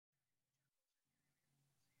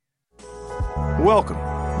Welcome.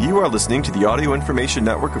 You are listening to the Audio Information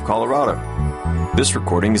Network of Colorado. This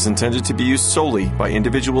recording is intended to be used solely by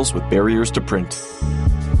individuals with barriers to print.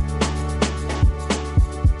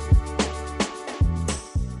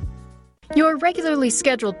 Your regularly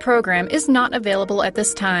scheduled program is not available at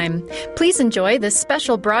this time. Please enjoy this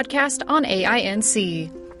special broadcast on AINC.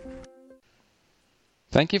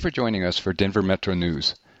 Thank you for joining us for Denver Metro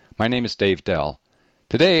News. My name is Dave Dell.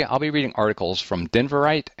 Today I'll be reading articles from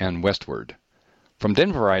Denverite and Westward. From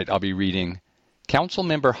Denverite I'll be reading,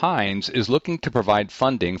 Councilmember Hines is looking to provide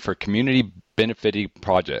funding for community benefiting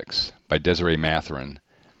projects by Desiree Matherin.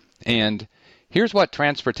 And Here's what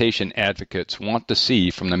transportation advocates want to see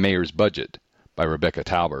from the mayor's budget by Rebecca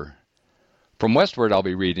Tauber. From Westward, I'll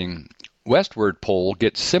be reading, Westward poll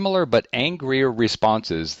gets similar but angrier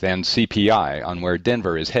responses than CPI on where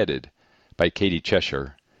Denver is headed by Katie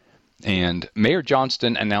Cheshire. And Mayor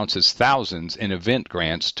Johnston announces thousands in event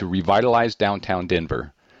grants to revitalize downtown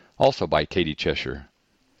Denver, also by Katie Cheshire.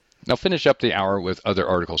 I'll finish up the hour with other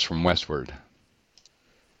articles from Westward.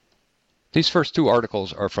 These first two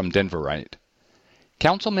articles are from Denverite.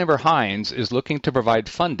 Councilmember Hines is looking to provide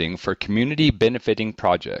funding for community benefiting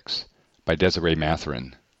projects by Desiree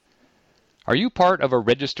Matherin. Are you part of a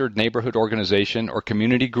registered neighborhood organization or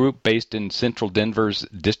community group based in Central Denver's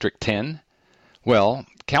District 10? Well,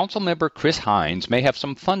 Councilmember Chris Hines may have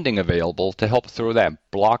some funding available to help throw that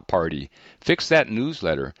block party, fix that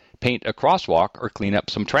newsletter, paint a crosswalk, or clean up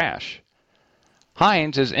some trash.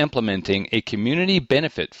 Hines is implementing a community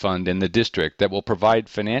benefit fund in the district that will provide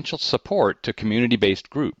financial support to community-based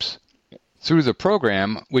groups. Through the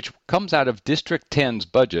program, which comes out of District 10's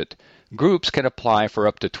budget, groups can apply for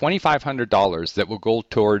up to $2,500 that will go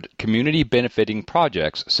toward community benefiting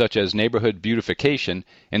projects such as neighborhood beautification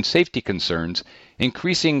and safety concerns,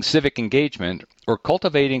 increasing civic engagement, or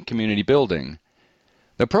cultivating community building.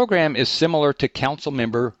 The program is similar to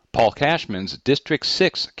Councilmember Paul Cashman's District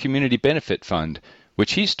 6 Community Benefit Fund,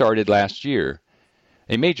 which he started last year.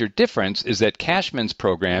 A major difference is that Cashman's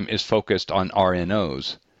program is focused on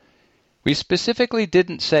RNOs. We specifically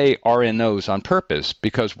didn't say RNOs on purpose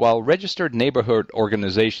because while registered neighborhood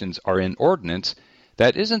organizations are in ordinance,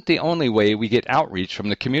 that isn't the only way we get outreach from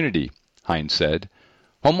the community, Hines said.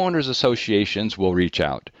 Homeowners associations will reach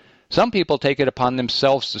out. Some people take it upon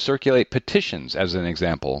themselves to circulate petitions, as an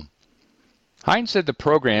example. Hines said the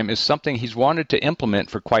program is something he's wanted to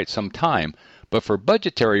implement for quite some time, but for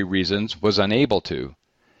budgetary reasons was unable to.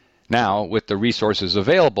 Now, with the resources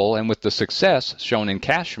available and with the success shown in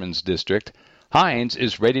Cashman's district, Hines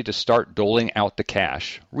is ready to start doling out the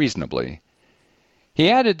cash reasonably.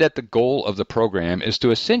 He added that the goal of the program is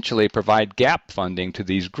to essentially provide gap funding to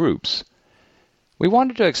these groups. We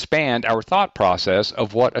wanted to expand our thought process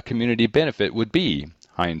of what a community benefit would be,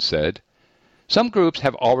 Hines said. Some groups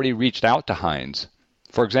have already reached out to Hines.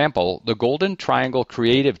 For example, the Golden Triangle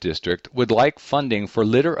Creative District would like funding for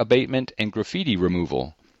litter abatement and graffiti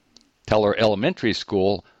removal. Teller Elementary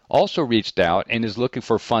School also reached out and is looking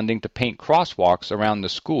for funding to paint crosswalks around the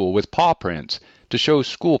school with paw prints to show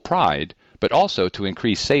school pride, but also to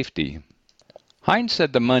increase safety. Hines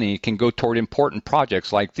said the money can go toward important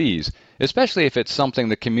projects like these, especially if it's something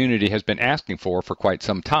the community has been asking for quite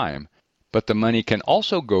some time. But the money can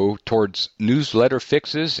also go towards newsletter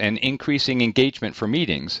fixes and increasing engagement for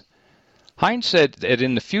meetings. Hines said that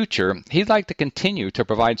in the future, he'd like to continue to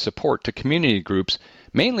provide support to community groups,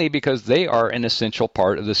 mainly because they are an essential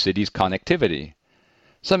part of the city's connectivity.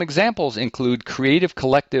 Some examples include Creative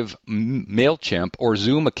Collective MailChimp or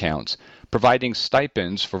Zoom accounts, providing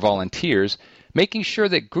stipends for volunteers, making sure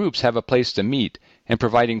that groups have a place to meet, and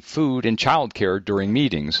providing food and childcare during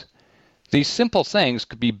meetings. These simple things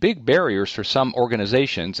could be big barriers for some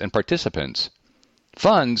organizations and participants.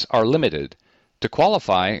 Funds are limited. To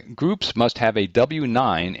qualify, groups must have a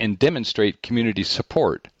W-9 and demonstrate community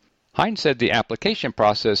support. Hines said the application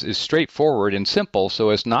process is straightforward and simple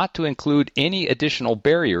so as not to include any additional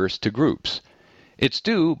barriers to groups. It's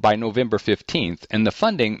due by November 15th, and the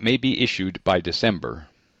funding may be issued by December.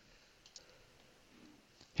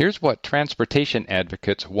 Here's what transportation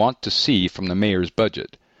advocates want to see from the mayor's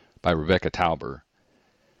budget by Rebecca Tauber.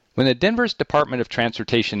 When the Denver's Department of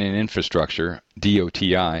Transportation and Infrastructure,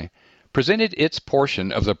 DOTI, presented its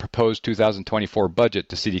portion of the proposed 2024 budget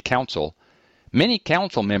to City Council, many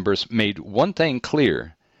council members made one thing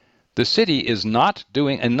clear. The city is not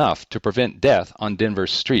doing enough to prevent death on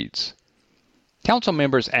Denver's streets. Council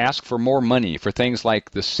members asked for more money for things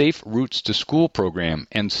like the Safe Routes to School program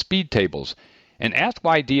and speed tables, and asked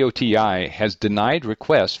why DOTI has denied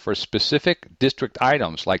requests for specific district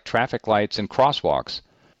items like traffic lights and crosswalks.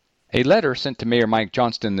 A letter sent to Mayor Mike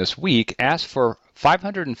Johnston this week asked for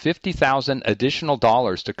 $550,000 additional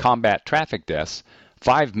dollars to combat traffic deaths,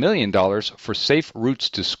 $5 million for safe routes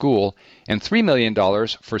to school, and $3 million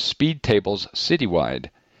for speed tables citywide.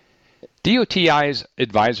 DOTI's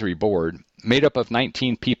advisory board, made up of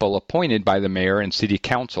 19 people appointed by the mayor and city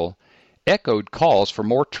council, echoed calls for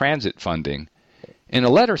more transit funding. In a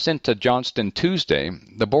letter sent to Johnston Tuesday,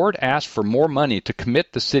 the board asked for more money to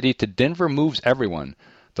commit the city to Denver Moves Everyone,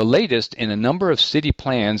 the latest in a number of city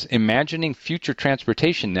plans imagining future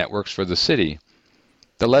transportation networks for the city.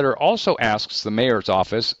 The letter also asks the mayor's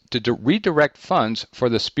office to redirect funds for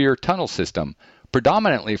the Spear Tunnel system,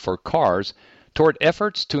 predominantly for cars, toward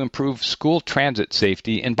efforts to improve school transit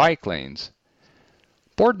safety and bike lanes.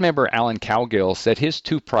 Board member Alan Cowgill said his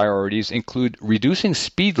two priorities include reducing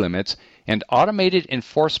speed limits and automated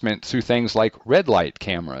enforcement through things like red light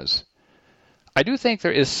cameras. I do think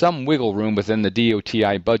there is some wiggle room within the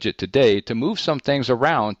DOTI budget today to move some things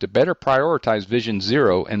around to better prioritize Vision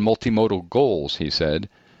Zero and multimodal goals, he said.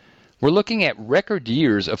 We're looking at record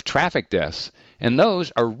years of traffic deaths, and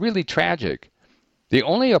those are really tragic. The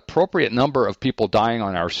only appropriate number of people dying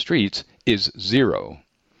on our streets is 0.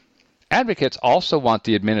 Advocates also want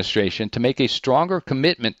the administration to make a stronger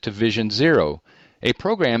commitment to Vision Zero, a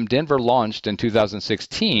program Denver launched in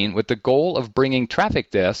 2016 with the goal of bringing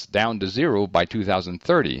traffic deaths down to 0 by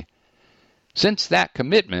 2030. Since that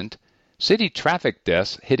commitment, city traffic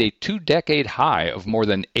deaths hit a 2-decade high of more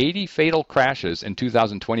than 80 fatal crashes in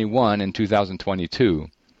 2021 and 2022.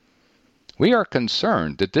 We are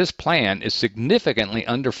concerned that this plan is significantly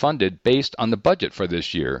underfunded based on the budget for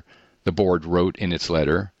this year, the board wrote in its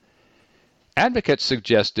letter. Advocates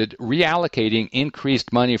suggested reallocating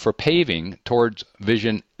increased money for paving towards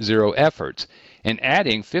Vision Zero efforts and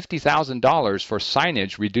adding $50,000 for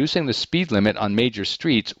signage reducing the speed limit on major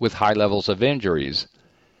streets with high levels of injuries.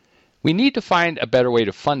 We need to find a better way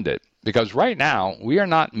to fund it, because right now we are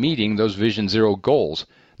not meeting those Vision Zero goals,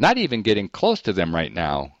 not even getting close to them right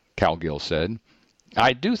now, Cowgill said.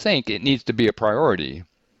 I do think it needs to be a priority.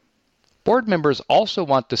 Board members also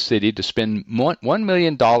want the city to spend $1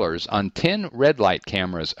 million on 10 red light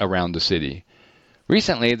cameras around the city.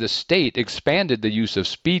 Recently, the state expanded the use of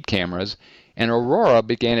speed cameras, and Aurora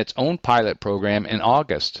began its own pilot program in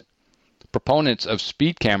August. Proponents of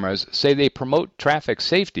speed cameras say they promote traffic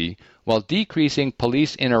safety while decreasing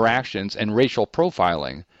police interactions and racial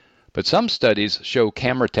profiling, but some studies show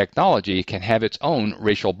camera technology can have its own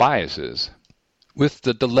racial biases. With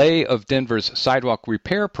the delay of Denver's sidewalk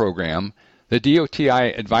repair program, the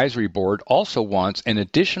DOTI Advisory Board also wants an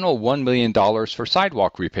additional $1 million for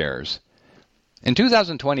sidewalk repairs. In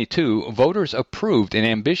 2022, voters approved an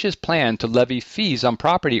ambitious plan to levy fees on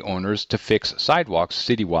property owners to fix sidewalks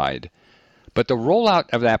citywide. But the rollout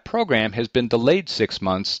of that program has been delayed 6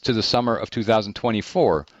 months to the summer of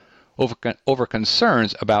 2024 over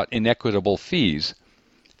concerns about inequitable fees.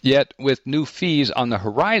 Yet, with new fees on the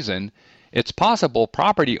horizon, it's possible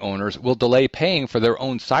property owners will delay paying for their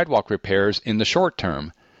own sidewalk repairs in the short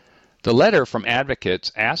term. The letter from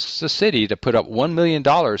advocates asks the city to put up $1 million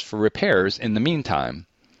for repairs in the meantime.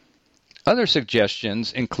 Other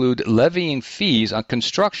suggestions include levying fees on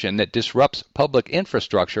construction that disrupts public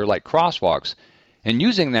infrastructure like crosswalks and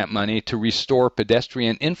using that money to restore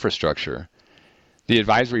pedestrian infrastructure. The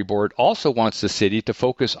advisory board also wants the city to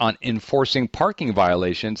focus on enforcing parking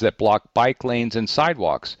violations that block bike lanes and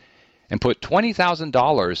sidewalks, and put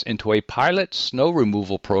 $20,000 into a pilot snow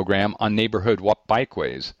removal program on neighborhood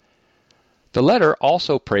bikeways. The letter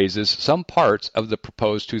also praises some parts of the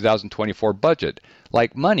proposed 2024 budget,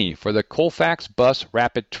 like money for the Colfax Bus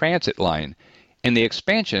Rapid Transit line and the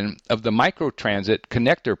expansion of the microtransit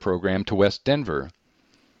connector program to West Denver.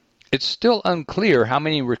 It's still unclear how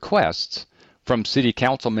many requests from city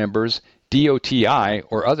council members, DOTI,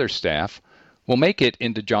 or other staff will make it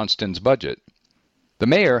into Johnston's budget. The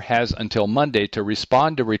mayor has until Monday to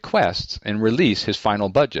respond to requests and release his final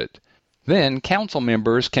budget. Then council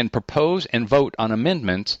members can propose and vote on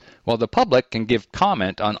amendments, while the public can give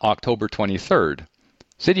comment on October 23rd.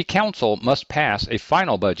 City Council must pass a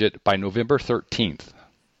final budget by November 13th.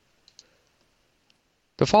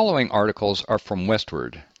 The following articles are from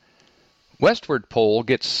Westward. Westward poll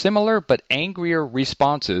gets similar but angrier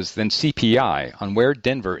responses than CPI on where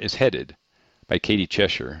Denver is headed, by Katie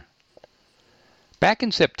Cheshire. Back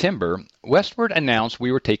in September, Westward announced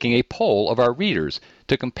we were taking a poll of our readers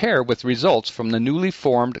to compare with results from the newly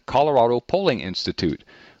formed Colorado Polling Institute,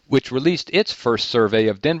 which released its first survey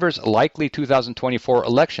of Denver's likely 2024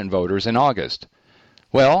 election voters in August.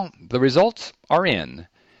 Well, the results are in.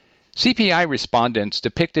 CPI respondents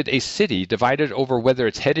depicted a city divided over whether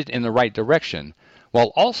it's headed in the right direction,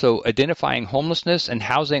 while also identifying homelessness and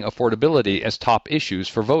housing affordability as top issues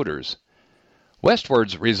for voters.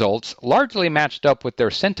 Westward's results largely matched up with their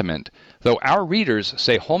sentiment, though our readers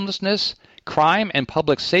say homelessness, crime, and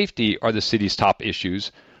public safety are the city's top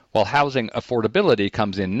issues, while housing affordability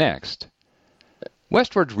comes in next.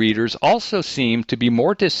 Westward's readers also seem to be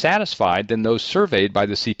more dissatisfied than those surveyed by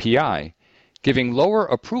the CPI, giving lower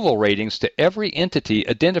approval ratings to every entity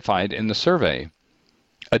identified in the survey.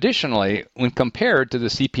 Additionally, when compared to the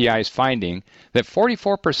CPI's finding that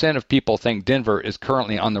 44% of people think Denver is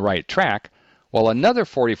currently on the right track, while another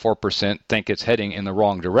 44% think it's heading in the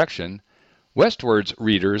wrong direction, Westward's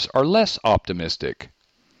readers are less optimistic.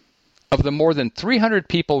 Of the more than 300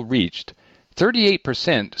 people reached,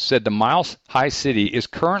 38% said the mile-high city is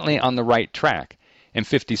currently on the right track, and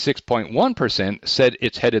 56.1% said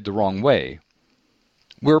it's headed the wrong way.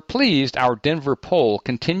 We're pleased our Denver poll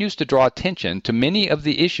continues to draw attention to many of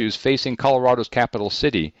the issues facing Colorado's capital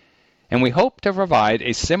city, and we hope to provide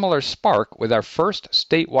a similar spark with our first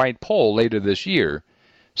statewide poll later this year,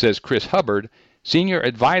 says Chris Hubbard, Senior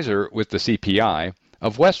Advisor with the CPI,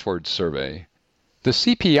 of Westward's survey. The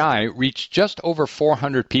CPI reached just over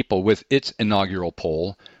 400 people with its inaugural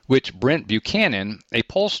poll, which Brent Buchanan, a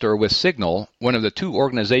pollster with Signal, one of the two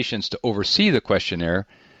organizations to oversee the questionnaire,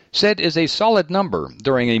 said is a solid number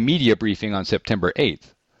during a media briefing on September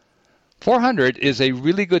 8th. 400 is a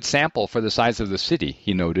really good sample for the size of the city,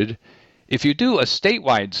 he noted. If you do a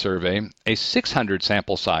statewide survey, a 600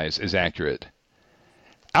 sample size is accurate.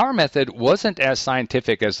 Our method wasn't as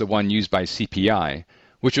scientific as the one used by CPI,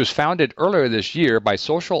 which was founded earlier this year by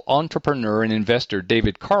social entrepreneur and investor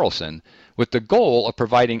David Carlson, with the goal of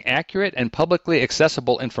providing accurate and publicly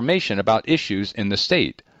accessible information about issues in the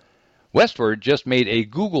state. Westward just made a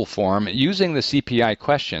Google form using the CPI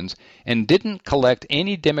questions and didn't collect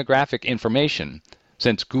any demographic information,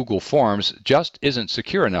 since Google Forms just isn't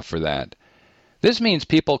secure enough for that. This means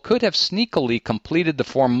people could have sneakily completed the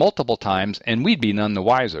form multiple times and we'd be none the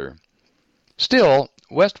wiser. Still,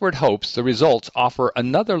 Westward hopes the results offer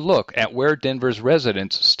another look at where Denver's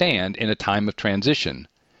residents stand in a time of transition.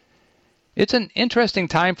 It's an interesting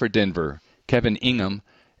time for Denver, Kevin Ingham,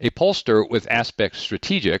 a pollster with Aspect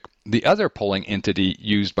Strategic, the other polling entity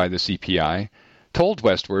used by the CPI, told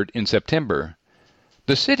Westward in September.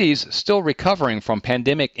 The city's still recovering from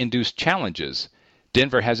pandemic-induced challenges.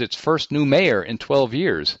 Denver has its first new mayor in 12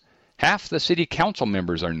 years. Half the city council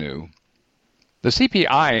members are new. The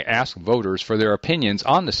CPI asked voters for their opinions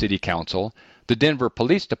on the city council, the Denver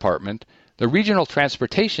Police Department, the Regional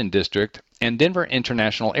Transportation District, and Denver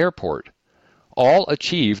International Airport. All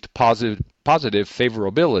achieved positive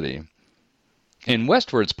favorability. In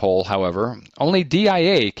Westward's poll, however, only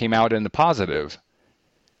DIA came out in the positive.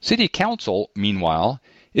 City Council, meanwhile,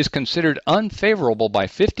 is considered unfavorable by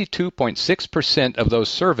 52.6% of those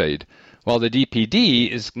surveyed, while the DPD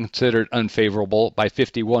is considered unfavorable by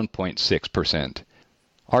 51.6%.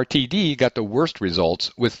 RTD got the worst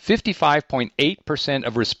results, with 55.8%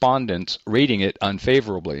 of respondents rating it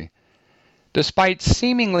unfavorably. Despite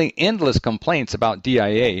seemingly endless complaints about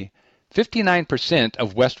DIA, 59%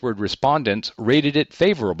 of Westward respondents rated it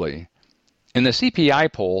favorably. In the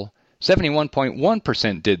CPI poll,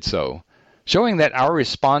 71.1% did so, showing that our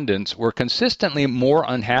respondents were consistently more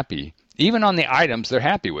unhappy, even on the items they're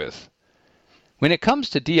happy with. When it comes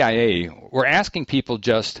to DIA, we're asking people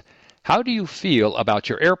just, how do you feel about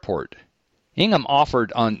your airport? Ingham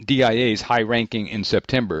offered on DIA's high ranking in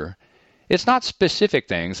September. It's not specific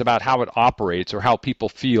things about how it operates or how people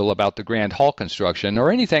feel about the Grand Hall construction or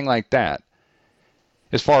anything like that.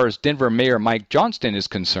 As far as Denver Mayor Mike Johnston is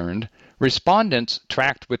concerned, respondents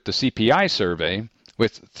tracked with the CPI survey,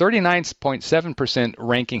 with 39.7%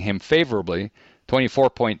 ranking him favorably,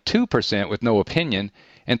 24.2% with no opinion,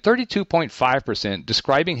 and 32.5%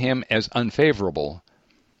 describing him as unfavorable.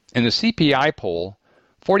 In the CPI poll,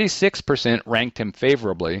 46% ranked him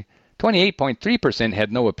favorably, 28.3%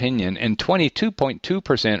 had no opinion, and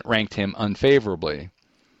 22.2% ranked him unfavorably.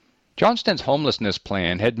 Johnston's homelessness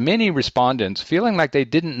plan had many respondents feeling like they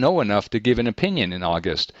didn't know enough to give an opinion in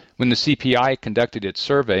August, when the CPI conducted its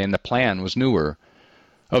survey and the plan was newer.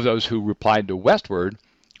 Of those who replied to Westward,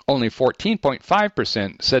 only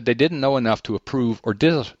 14.5% said they didn't know enough to approve or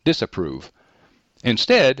disapprove.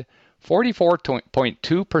 Instead,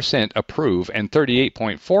 44.2% approve and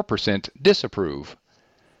 38.4% disapprove.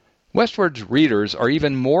 Westward's readers are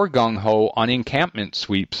even more gung-ho on encampment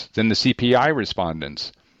sweeps than the CPI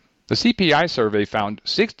respondents. The CPI survey found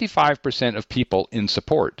 65% of people in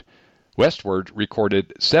support. Westward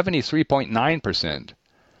recorded 73.9%.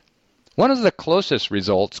 One of the closest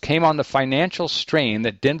results came on the financial strain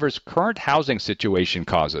that Denver's current housing situation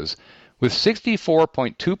causes, with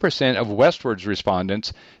 64.2% of Westward's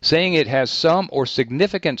respondents saying it has some or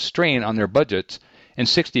significant strain on their budgets, and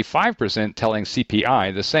 65% telling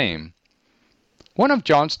CPI the same. One of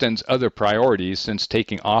Johnston's other priorities since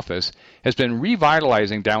taking office has been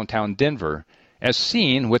revitalizing downtown Denver, as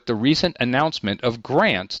seen with the recent announcement of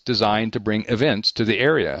grants designed to bring events to the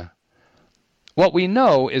area. What we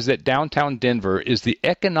know is that downtown Denver is the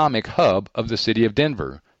economic hub of the city of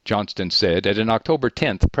Denver, Johnston said at an October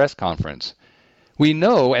 10th press conference. We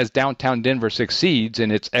know as downtown Denver succeeds in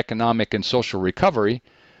its economic and social recovery,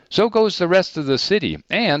 so goes the rest of the city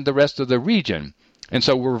and the rest of the region. And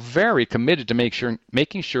so we're very committed to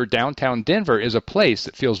making sure downtown Denver is a place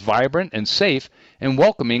that feels vibrant and safe and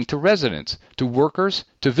welcoming to residents, to workers,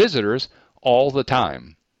 to visitors all the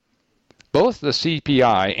time. Both the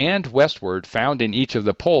CPI and Westward found in each of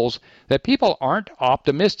the polls that people aren't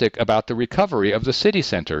optimistic about the recovery of the city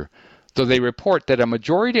center, though they report that a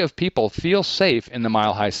majority of people feel safe in the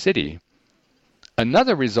Mile High City.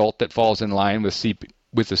 Another result that falls in line with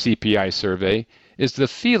the CPI survey is the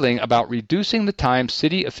feeling about reducing the time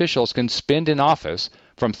city officials can spend in office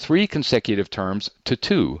from 3 consecutive terms to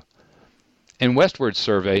 2. In Westward's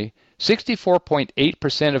survey,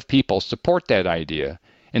 64.8% of people support that idea,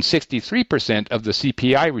 and 63% of the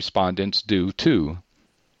CPI respondents do too.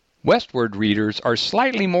 Westward readers are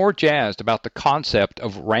slightly more jazzed about the concept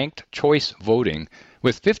of ranked choice voting,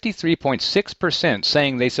 with 53.6%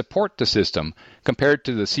 saying they support the system, compared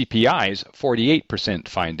to the CPI's 48%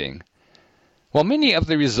 finding. While many of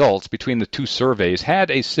the results between the two surveys had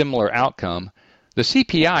a similar outcome, the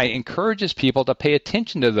CPI encourages people to pay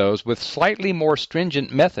attention to those with slightly more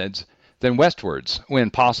stringent methods than Westward's when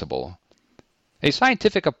possible. A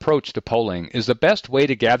scientific approach to polling is the best way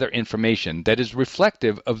to gather information that is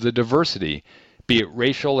reflective of the diversity, be it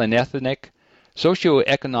racial and ethnic,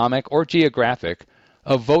 socioeconomic, or geographic,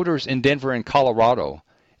 of voters in Denver and Colorado,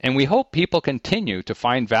 and we hope people continue to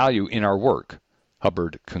find value in our work,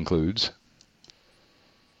 Hubbard concludes.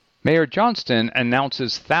 Mayor Johnston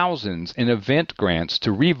announces thousands in event grants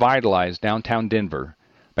to revitalize downtown Denver,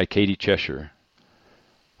 by Katie Cheshire.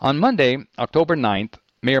 On Monday, October 9th,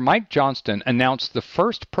 Mayor Mike Johnston announced the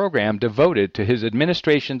first program devoted to his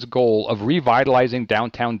administration's goal of revitalizing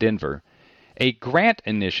downtown Denver, a grant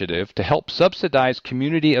initiative to help subsidize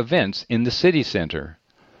community events in the city center.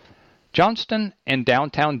 Johnston and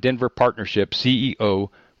Downtown Denver Partnership CEO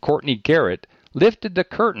Courtney Garrett lifted the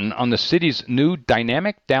curtain on the city's new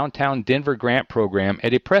Dynamic Downtown Denver grant program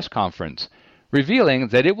at a press conference, revealing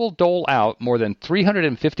that it will dole out more than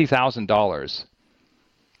 $350,000.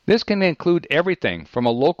 This can include everything from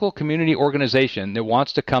a local community organization that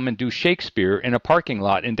wants to come and do Shakespeare in a parking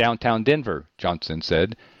lot in downtown Denver, Johnston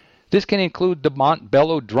said. This can include the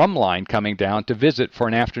Montbello Drumline coming down to visit for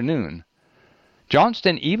an afternoon.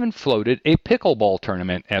 Johnston even floated a pickleball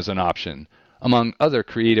tournament as an option, among other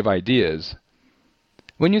creative ideas.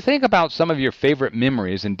 When you think about some of your favorite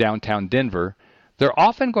memories in downtown Denver, they're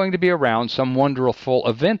often going to be around some wonderful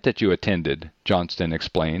event that you attended, Johnston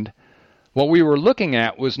explained. What we were looking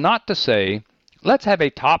at was not to say, let's have a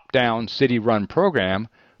top-down city-run program,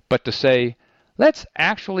 but to say, let's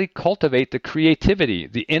actually cultivate the creativity,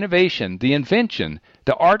 the innovation, the invention,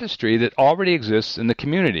 the artistry that already exists in the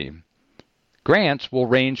community. Grants will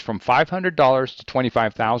range from $500 to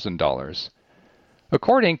 $25,000.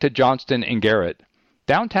 According to Johnston and Garrett,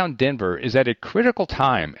 downtown Denver is at a critical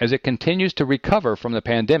time as it continues to recover from the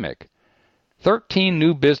pandemic. 13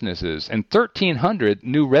 new businesses and 1,300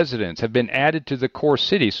 new residents have been added to the core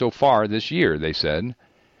city so far this year, they said.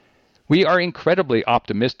 We are incredibly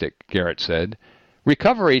optimistic, Garrett said.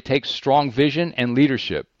 Recovery takes strong vision and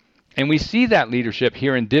leadership, and we see that leadership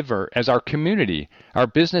here in Denver as our community, our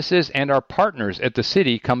businesses, and our partners at the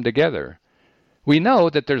city come together. We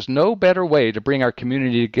know that there's no better way to bring our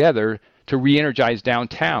community together to re-energize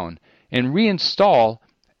downtown and reinstall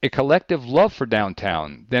a collective love for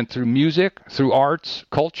downtown than through music, through arts,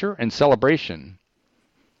 culture, and celebration.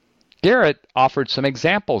 Garrett offered some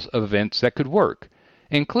examples of events that could work,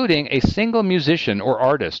 including a single musician or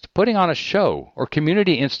artist putting on a show or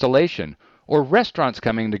community installation, or restaurants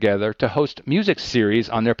coming together to host music series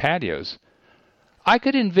on their patios. I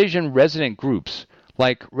could envision resident groups,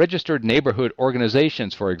 like registered neighborhood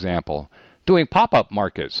organizations, for example, doing pop-up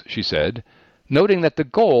markets, she said, noting that the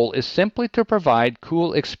goal is simply to provide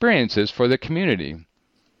cool experiences for the community.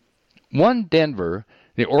 One Denver,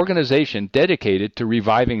 the organization dedicated to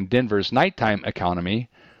reviving Denver's nighttime economy,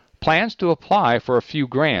 plans to apply for a few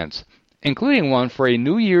grants, including one for a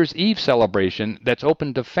New Year's Eve celebration that's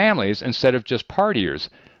open to families instead of just partiers,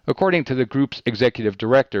 according to the group's executive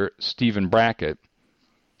director, Stephen Brackett.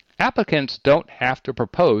 applicants don't have to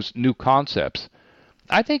propose new concepts.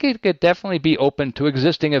 I think it could definitely be open to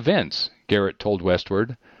existing events, Garrett told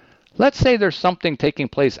Westward. Let's say there's something taking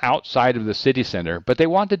place outside of the city center, but they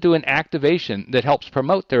want to do an activation that helps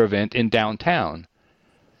promote their event in downtown.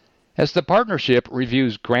 As the partnership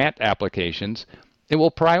reviews grant applications, it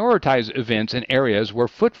will prioritize events in areas where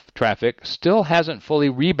foot traffic still hasn't fully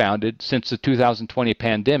rebounded since the 2020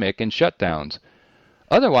 pandemic and shutdowns.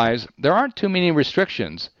 Otherwise, there aren't too many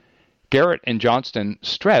restrictions. Garrett and Johnston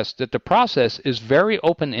stressed that the process is very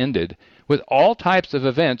open-ended, with all types of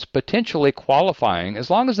events potentially qualifying as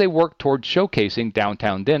long as they work toward showcasing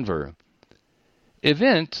downtown Denver.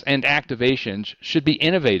 Events and activations should be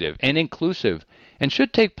innovative and inclusive and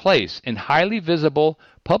should take place in highly visible,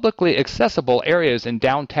 publicly accessible areas in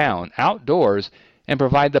downtown, outdoors, and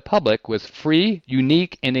provide the public with free,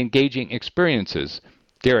 unique, and engaging experiences,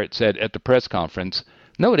 Garrett said at the press conference,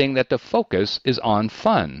 noting that the focus is on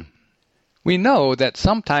fun. We know that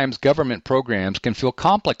sometimes government programs can feel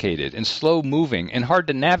complicated and slow-moving and hard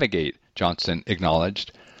to navigate, Johnston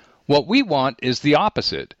acknowledged. What we want is the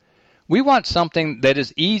opposite. We want something that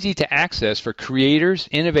is easy to access for creators,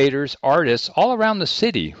 innovators, artists all around the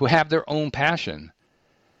city who have their own passion.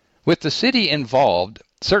 With the city involved,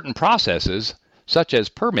 certain processes, such as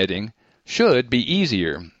permitting, should be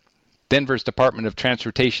easier. Denver's Department of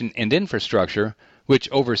Transportation and Infrastructure, which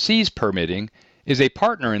oversees permitting, is a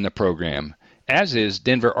partner in the program, as is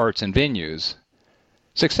Denver Arts and Venues.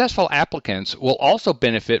 Successful applicants will also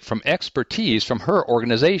benefit from expertise from her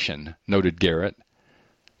organization, noted Garrett.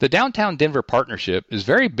 The Downtown Denver Partnership is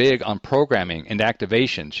very big on programming and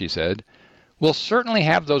activation, she said. We'll certainly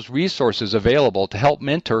have those resources available to help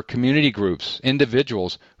mentor community groups,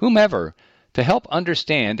 individuals, whomever, to help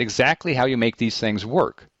understand exactly how you make these things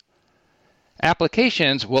work.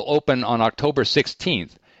 Applications will open on October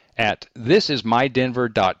 16th at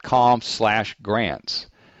thisismydenver.com/grants.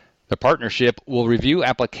 The partnership will review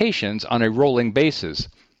applications on a rolling basis,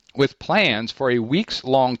 with plans for a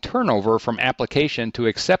weeks-long turnover from application to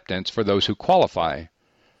acceptance for those who qualify.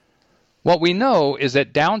 What we know is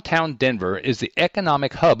that downtown Denver is the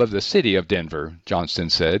economic hub of the city of Denver, Johnston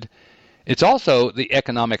said. It's also the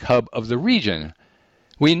economic hub of the region.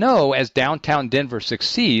 We know as downtown Denver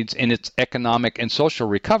succeeds in its economic and social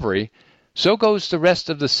recovery, so goes the rest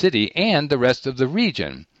of the city and the rest of the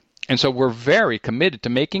region. And so we're very committed to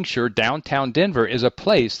making sure downtown Denver is a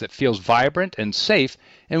place that feels vibrant and safe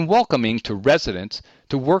and welcoming to residents,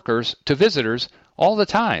 to workers, to visitors all the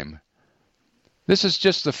time. This is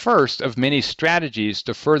just the first of many strategies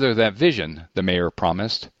to further that vision, the mayor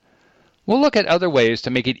promised. We'll look at other ways to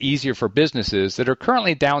make it easier for businesses that are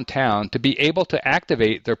currently downtown to be able to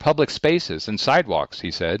activate their public spaces and sidewalks,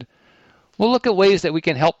 he said. We'll look at ways that we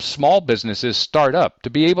can help small businesses start up to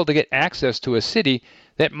be able to get access to a city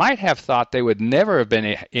that might have thought they would never have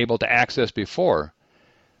been able to access before.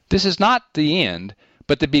 This is not the end,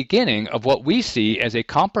 but the beginning of what we see as a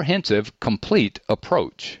comprehensive, complete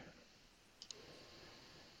approach.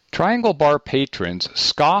 Triangle Bar patrons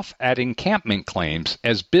scoff at encampment claims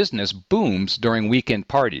as business booms during weekend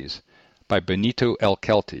parties, by Benito L.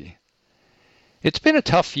 Kelty. It's been a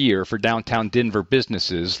tough year for downtown Denver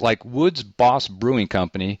businesses like Woods Boss Brewing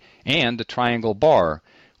Company and the Triangle Bar,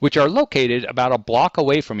 which are located about a block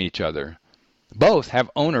away from each other. Both have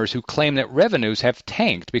owners who claim that revenues have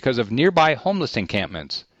tanked because of nearby homeless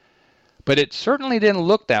encampments. But it certainly didn't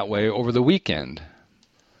look that way over the weekend.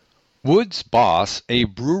 Woods Boss, a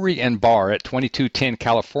brewery and bar at 2210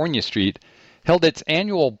 California Street, held its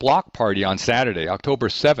annual block party on Saturday, October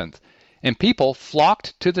 7th, and people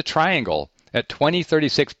flocked to the Triangle at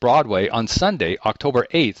 2036 Broadway on Sunday, October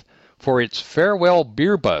 8th, for its farewell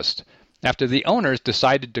beer bust, after the owners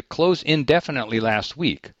decided to close indefinitely last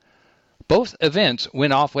week. Both events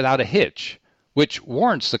went off without a hitch, which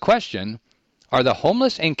warrants the question, are the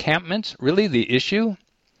homeless encampments really the issue?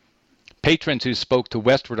 Patrons who spoke to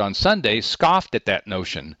Westward on Sunday scoffed at that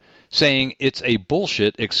notion, saying it's a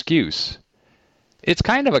bullshit excuse. It's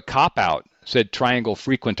kind of a cop-out, said Triangle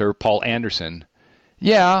frequenter Paul Anderson.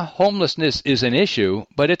 Yeah, homelessness is an issue,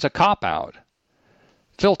 but it's a cop-out.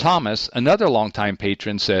 Phil Thomas, another longtime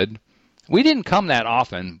patron, said, we didn't come that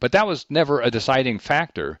often, but that was never a deciding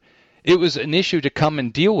factor. It was an issue to come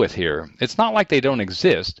and deal with here. It's not like they don't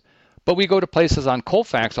exist, but we go to places on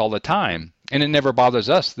Colfax all the time, and it never bothers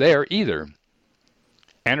us there either.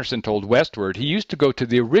 Anderson told Westward he used to go to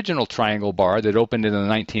the original Triangle Bar that opened in the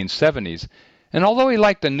 1970s, and although he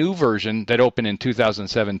liked the new version that opened in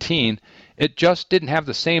 2017, it just didn't have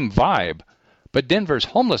the same vibe. But Denver's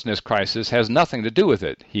homelessness crisis has nothing to do with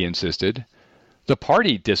it, he insisted. The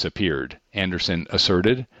party disappeared, Anderson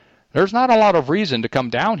asserted. There's not a lot of reason to come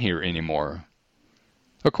down here anymore.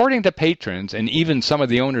 According to patrons and even some of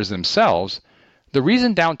the owners themselves, the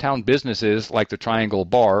reason downtown businesses like the Triangle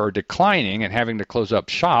Bar are declining and having to close up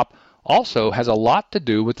shop also has a lot to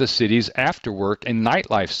do with the city's afterwork and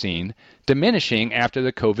nightlife scene diminishing after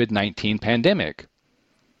the COVID-19 pandemic.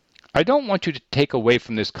 I don't want you to take away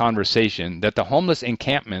from this conversation that the homeless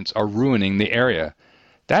encampments are ruining the area.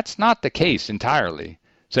 That's not the case entirely,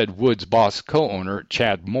 said Woods Boss co-owner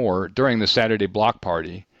Chad Moore during the Saturday block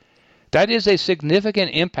party. That is a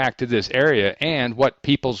significant impact to this area and what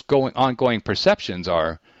people's ongoing perceptions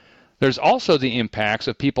are. There's also the impacts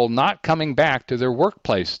of people not coming back to their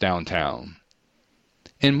workplace downtown.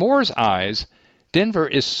 In Moore's eyes, Denver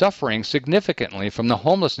is suffering significantly from the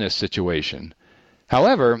homelessness situation.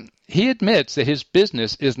 However, he admits that his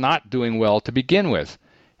business is not doing well to begin with,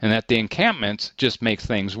 and that the encampments just make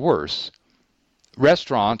things worse.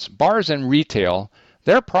 Restaurants, bars, and retail,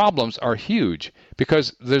 their problems are huge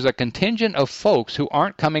because there's a contingent of folks who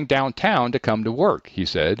aren't coming downtown to come to work, he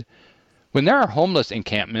said. When there are homeless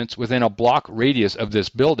encampments within a block radius of this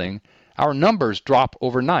building, our numbers drop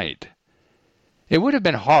overnight. It would have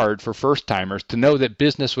been hard for first-timers to know that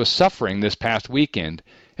business was suffering this past weekend,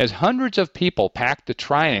 as hundreds of people packed the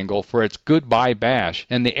Triangle for its Goodbye Bash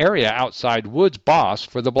and the area outside Woods Boss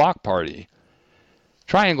for the block party.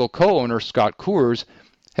 Triangle co-owner Scott Coors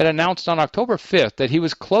had announced on October 5th that he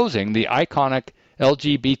was closing the iconic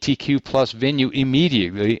LGBTQ+ venue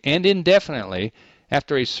immediately and indefinitely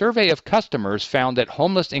after a survey of customers found that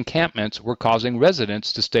homeless encampments were causing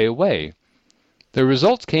residents to stay away. The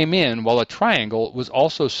results came in while the Triangle was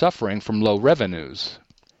also suffering from low revenues.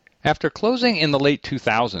 After closing in the late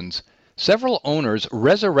 2000s, several owners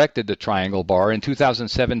resurrected the Triangle Bar in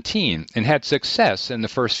 2017 and had success in the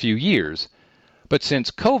first few years. But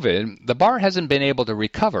since COVID, the bar hasn't been able to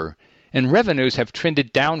recover, and revenues have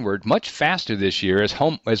trended downward much faster this year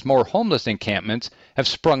as more homeless encampments have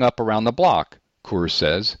sprung up around the block, Coors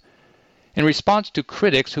says. In response to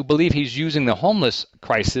critics who believe he's using the homeless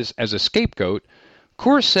crisis as a scapegoat,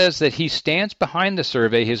 Coors says that he stands behind the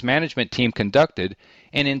survey his management team conducted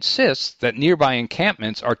and insists that nearby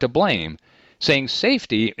encampments are to blame, saying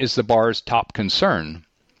safety is the bar's top concern.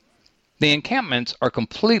 The encampments are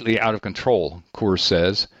completely out of control, Coors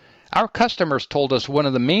says. Our customers told us one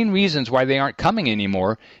of the main reasons why they aren't coming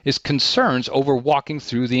anymore is concerns over walking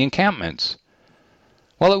through the encampments.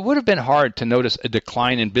 While it would have been hard to notice a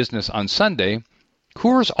decline in business on Sunday,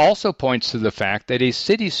 Coors also points to the fact that a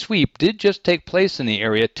city sweep did just take place in the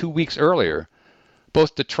area 2 weeks earlier.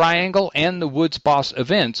 Both the Triangle and the Woods Boss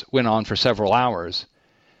events went on for several hours.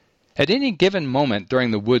 At any given moment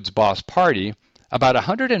during the Woods Boss party, about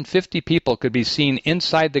 150 people could be seen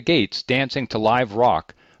inside the gates dancing to live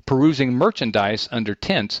rock, perusing merchandise under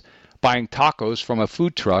tents, buying tacos from a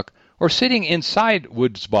food truck, or sitting inside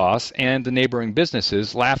Woods Boss and the neighboring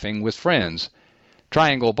businesses laughing with friends.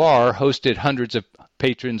 Triangle Bar hosted hundreds of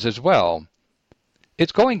patrons as well.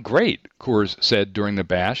 It's going great, Coors said during the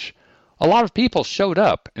bash. A lot of people showed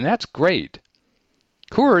up, and that's great.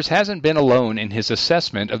 Coors hasn't been alone in his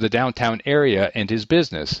assessment of the downtown area and his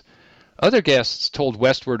business. Other guests told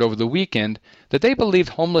Westward over the weekend that they believed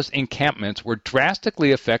homeless encampments were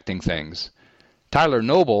drastically affecting things. Tyler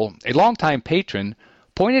Noble, a longtime patron,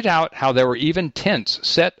 pointed out how there were even tents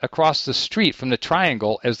set across the street from the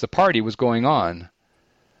Triangle as the party was going on.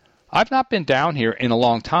 I've not been down here in a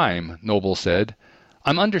long time, Noble said.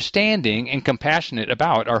 I'm understanding and compassionate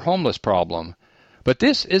about our homeless problem. But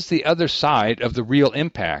this is the other side of the real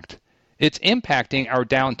impact. It's impacting our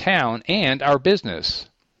downtown and our business.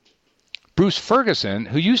 Bruce Ferguson,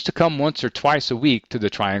 who used to come once or twice a week to the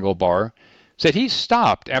Triangle Bar, said he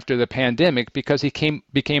stopped after the pandemic because he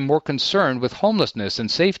became more concerned with homelessness and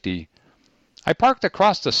safety. I parked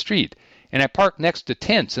across the street, and I parked next to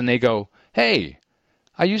tents, and they go, "Hey!"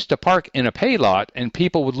 I used to park in a pay lot, and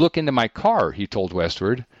people would look into my car, he told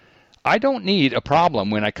Westward. I don't need a problem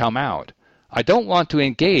when I come out. I don't want to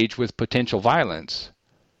engage with potential violence.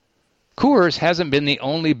 Coors hasn't been the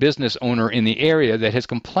only business owner in the area that has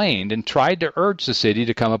complained and tried to urge the city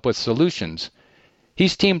to come up with solutions.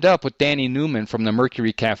 He's teamed up with Danny Newman from the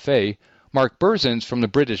Mercury Cafe, Mark Burzins from the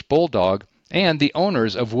British Bulldog, and the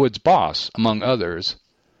owners of Woods Boss, among others.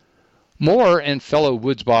 Moore and fellow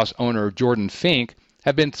Woods Boss owner Jordan Fink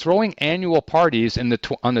have been throwing annual parties on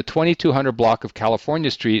the 2200 block of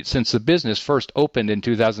California Street since the business first opened in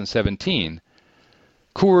 2017.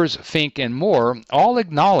 Coors, Fink, and Moore all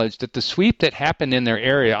acknowledged that the sweep that happened in their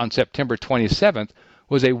area on September 27th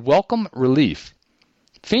was a welcome relief.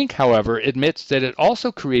 Fink, however, admits that it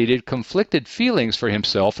also created conflicted feelings for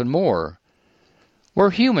himself and Moore.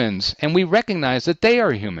 We're humans, and we recognize that they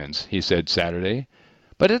are humans, he said Saturday.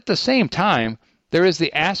 But at the same time, there is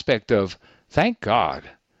the aspect of, thank God.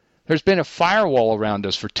 There's been a firewall around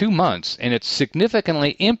us for 2 months, and it's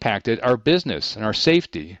significantly impacted our business and our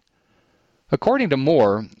safety. According to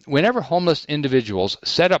Moore, whenever homeless individuals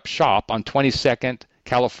set up shop on 22nd,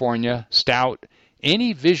 California, Stout,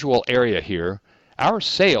 any visual area here, our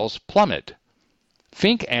sales plummet.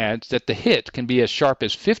 Fink adds that the hit can be as sharp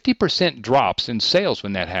as 50% drops in sales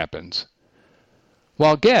when that happens.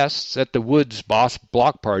 While guests at the Woods Boss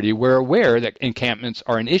block party were aware that encampments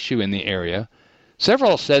are an issue in the area,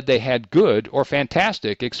 several said they had good or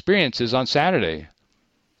fantastic experiences on Saturday.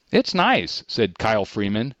 It's nice, said Kyle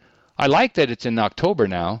Freeman. I like that it's in October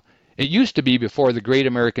now. It used to be before the Great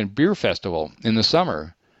American Beer Festival in the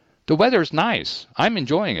summer. The weather's nice. I'm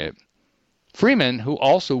enjoying it. Freeman, who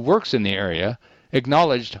also works in the area,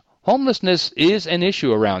 acknowledged homelessness is an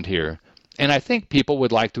issue around here, and I think people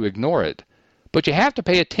would like to ignore it. But you have to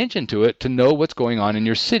pay attention to it to know what's going on in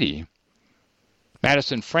your city.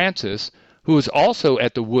 Madison Francis, who is also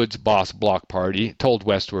at the Woods Boss block party, told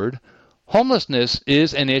Westward, homelessness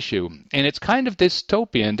is an issue, and it's kind of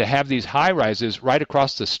dystopian to have these high-rises right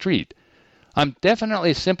across the street. I'm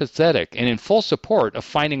definitely sympathetic and in full support of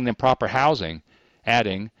finding them proper housing,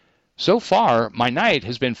 adding, so far, my night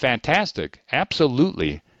has been fantastic.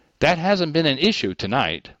 Absolutely. That hasn't been an issue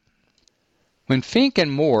tonight. When Fink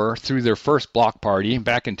and Moore threw their first block party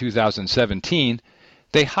back in 2017,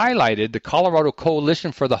 they highlighted the Colorado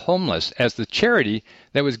Coalition for the Homeless as the charity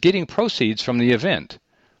that was getting proceeds from the event.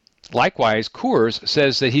 Likewise, Coors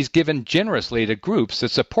says that he's given generously to groups that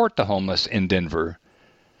support the homeless in Denver.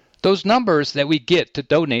 Those numbers that we get to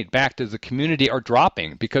donate back to the community are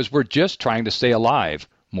dropping because we're just trying to stay alive,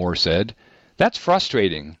 Moore said. That's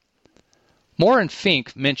frustrating. Moore and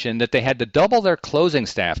Fink mentioned that they had to double their closing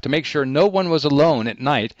staff to make sure no one was alone at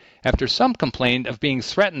night after some complained of being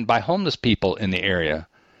threatened by homeless people in the area.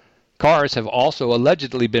 Cars have also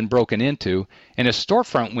allegedly been broken into, and a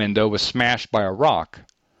storefront window was smashed by a rock.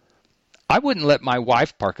 I wouldn't let my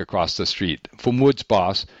wife park across the street from Woods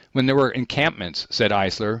Boss when there were encampments, said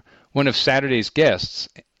Eisler, one of Saturday's guests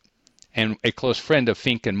and a close friend of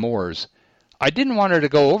Fink and Moore's. I didn't want her to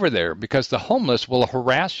go over there because the homeless will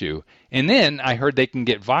harass you, and then I heard they can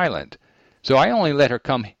get violent. So I only let her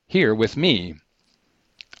come here with me.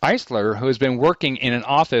 Eisler, who has been working in an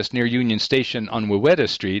office near Union Station on Wewetta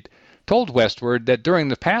Street, told Westward that during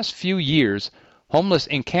the past few years, homeless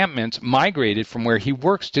encampments migrated from where he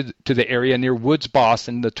works to the area near Woods Boss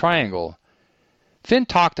and the Triangle. Finn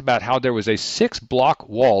talked about how there was a 6-block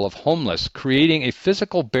wall of homeless creating a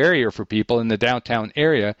physical barrier for people in the downtown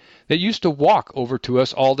area that used to walk over to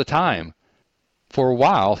us all the time. For a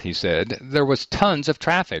while, he said, there was tons of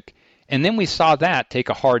traffic, and then we saw that take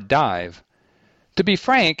a hard dive. To be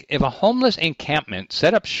frank, if a homeless encampment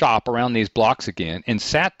set up shop around these blocks again and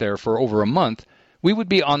sat there for over a month, we would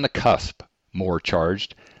be on the cusp, Moore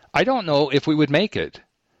charged. I don't know if we would make it.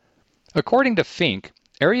 According to Fink,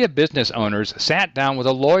 area business owners sat down with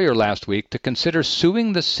a lawyer last week to consider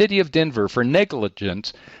suing the city of Denver for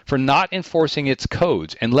negligence for not enforcing its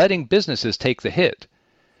codes and letting businesses take the hit.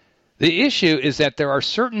 The issue is that there are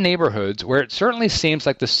certain neighborhoods where it certainly seems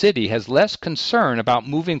like the city has less concern about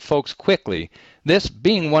moving folks quickly, this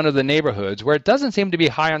being one of the neighborhoods where it doesn't seem to be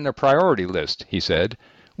high on their priority list, he said.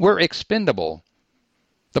 We're expendable.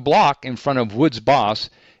 The block in front of Woods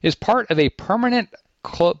Boss is part of a permanent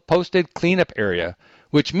posted cleanup area,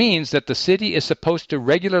 which means that the city is supposed to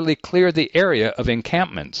regularly clear the area of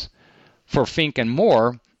encampments. For Fink and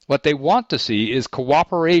Moore, what they want to see is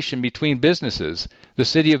cooperation between businesses, the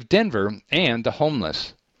city of Denver, and the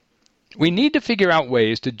homeless. We need to figure out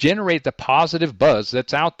ways to generate the positive buzz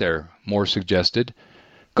that's out there, Moore suggested.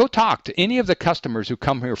 Go talk to any of the customers who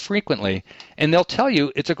come here frequently, and they'll tell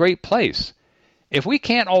you it's a great place. If we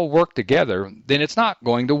can't all work together, then it's not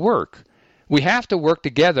going to work. We have to work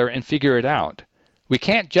together and figure it out. We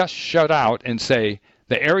can't just shut out and say,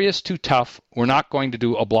 the area's too tough, we're not going to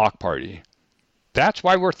do a block party. That's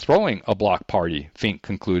why we're throwing a block party, Fink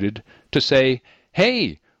concluded, to say,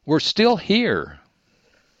 hey, we're still here.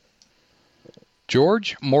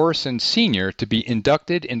 George Morrison Sr. to be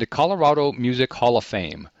inducted into Colorado Music Hall of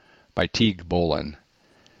Fame by Teague Bolin.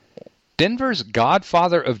 Denver's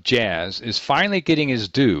godfather of jazz is finally getting his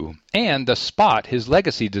due and the spot his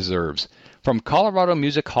legacy deserves from Colorado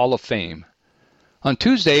Music Hall of Fame. On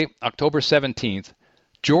Tuesday, October 17th,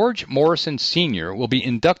 George Morrison Sr. will be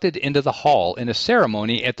inducted into the hall in a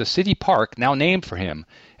ceremony at the city park now named for him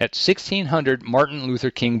at 1600 Martin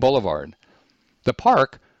Luther King Boulevard. The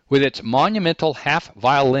park, with its monumental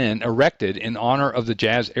half-violin erected in honor of the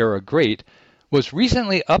jazz-era great, was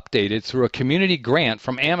recently updated through a community grant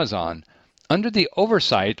from Amazon under the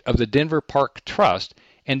oversight of the Denver Park Trust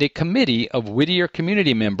and a committee of Whittier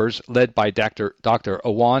community members led by Dr.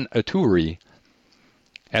 Awan Aturi.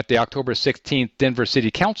 At the October 16th Denver City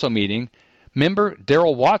Council meeting, member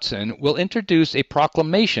Darrell Watson will introduce a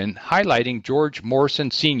proclamation highlighting George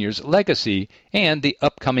Morrison Sr.'s legacy and the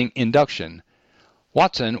upcoming induction.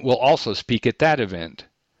 Watson will also speak at that event.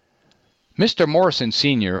 Mr. Morrison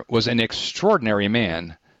Sr. was an extraordinary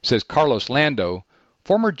man, says Carlos Lando,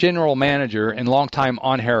 former general manager and longtime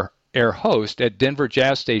on-air host at Denver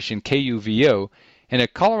jazz station KUVO and a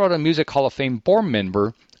Colorado Music Hall of Fame board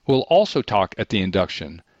member, who will also talk at the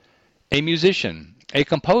induction. A musician, a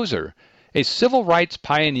composer, a civil rights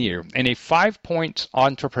pioneer, and a 5 Points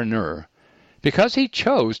entrepreneur. Because he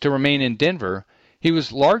chose to remain in Denver, he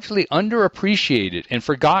was largely underappreciated and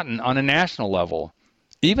forgotten on a national level,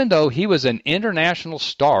 even though he was an international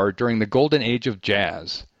star during the golden age of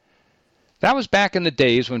jazz. That was back in the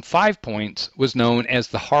days when 5 Points was known as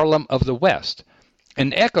the Harlem of the West,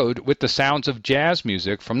 and echoed with the sounds of jazz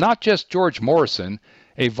music from not just George Morrison,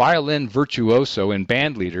 a violin virtuoso and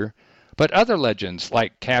bandleader, but other legends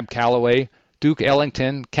like Cab Calloway, Duke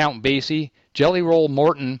Ellington, Count Basie, Jelly Roll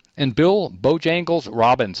Morton, and Bill Bojangles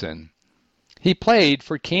Robinson. He played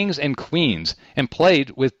for kings and queens and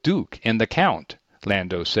played with Duke and the Count,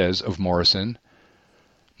 Lando says of Morrison.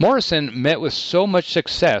 Morrison met with so much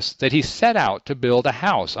success that he set out to build a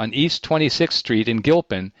house on East 26th Street in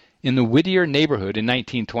Gilpin in the Whittier neighborhood in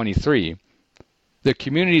 1923. The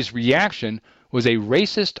community's reaction was a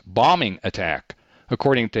racist bombing attack,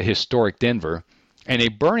 according to Historic Denver, and a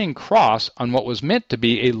burning cross on what was meant to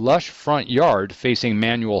be a lush front yard facing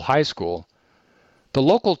Manual High School. The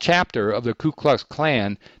local chapter of the Ku Klux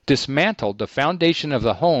Klan dismantled the foundation of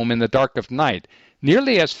the home in the dark of night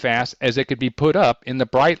nearly as fast as it could be put up in the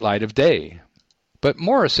bright light of day. But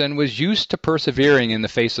Morrison was used to persevering in the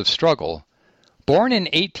face of struggle. Born in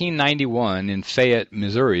 1891 in Fayette,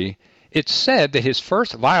 Missouri, it's said that his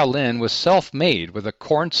first violin was self-made with a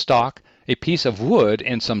corn stalk, a piece of wood,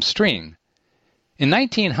 and some string. In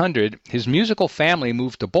 1900, his musical family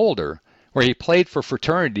moved to Boulder, where he played for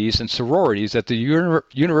fraternities and sororities at the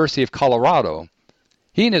University of Colorado.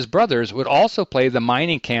 He and his brothers would also play the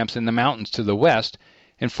mining camps in the mountains to the west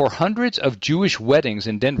and for hundreds of Jewish weddings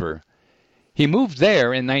in Denver. He moved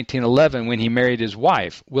there in 1911 when he married his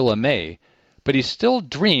wife, Willa May, but he still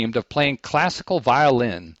dreamed of playing classical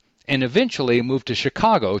violin and eventually moved to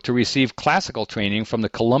Chicago to receive classical training from the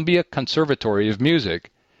Columbia Conservatory of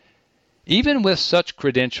Music. Even with such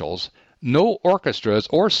credentials, no orchestras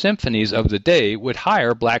or symphonies of the day would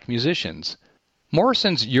hire black musicians.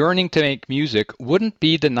 Morrison's yearning to make music wouldn't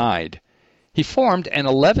be denied. He formed an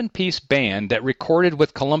 11-piece band that recorded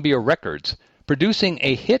with Columbia Records, producing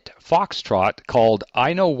a hit foxtrot called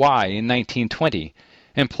I Know Why in 1920,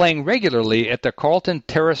 and playing regularly at the Carlton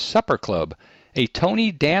Terrace Supper Club, a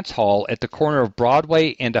Tony dance hall at the corner of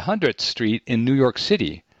Broadway and 100th Street in New York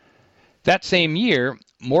City. That same year,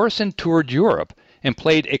 Morrison toured Europe and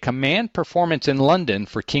played a command performance in London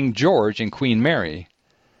for King George and Queen Mary.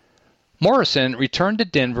 Morrison returned to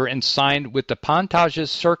Denver and signed with the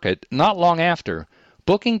Pantages Circuit not long after,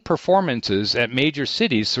 booking performances at major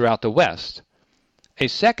cities throughout the West. A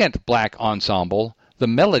second black ensemble, the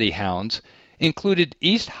Melody Hounds, included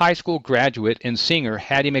East High School graduate and singer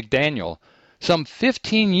Hattie McDaniel, some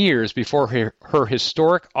 15 years before her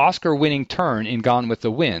historic Oscar-winning turn in Gone with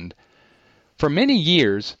the Wind. For many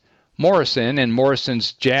years, Morrison and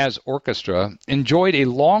Morrison's Jazz Orchestra enjoyed a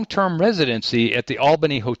long-term residency at the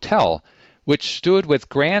Albany Hotel, which stood with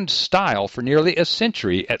grand style for nearly a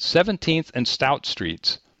century at 17th and Stout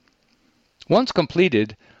Streets. Once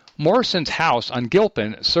completed, Morrison's house on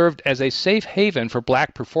Gilpin served as a safe haven for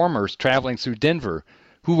black performers traveling through Denver,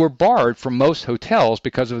 who were barred from most hotels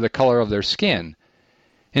because of the color of their skin.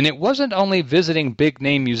 And it wasn't only visiting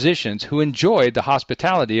big-name musicians who enjoyed the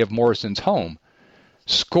hospitality of Morrison's home.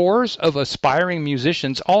 Scores of aspiring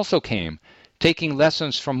musicians also came, taking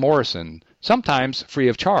lessons from Morrison, sometimes free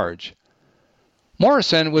of charge.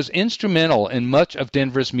 Morrison was instrumental in much of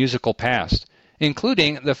Denver's musical past,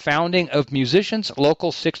 including the founding of Musicians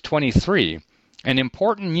Local 623, an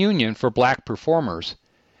important union for black performers.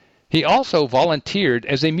 He also volunteered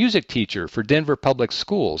as a music teacher for Denver Public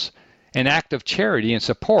Schools, an act of charity and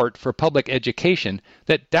support for public education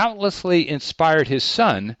that doubtlessly inspired his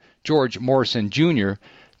son, George Morrison Jr.,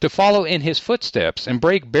 to follow in his footsteps and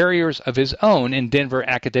break barriers of his own in Denver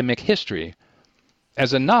academic history.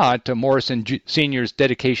 As a nod to Morrison Sr.'s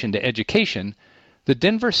dedication to education, the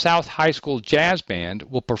Denver South High School Jazz Band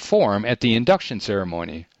will perform at the induction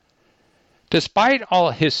ceremony. Despite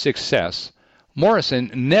all his success,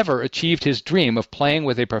 Morrison never achieved his dream of playing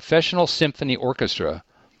with a professional symphony orchestra.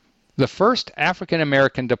 The first African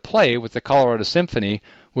American to play with the Colorado Symphony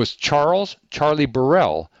was Charlie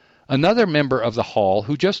Burrell, another member of the Hall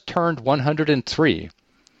who just turned 103.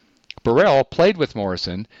 Burrell played with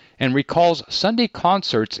Morrison and recalls Sunday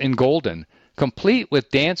concerts in Golden, complete with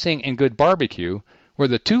dancing and good barbecue, where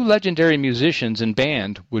the two legendary musicians and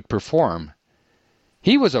band would perform.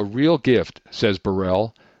 "He was a real gift," says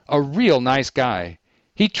Burrell, "a real nice guy.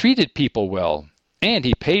 He treated people well, and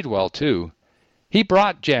he paid well, too. He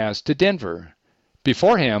brought jazz to Denver.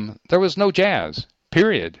 Before him, there was no jazz,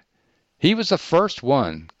 period. He was the first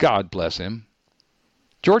one, God bless him."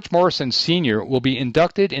 George Morrison Sr. will be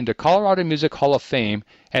inducted into Colorado Music Hall of Fame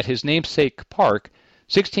at his namesake park,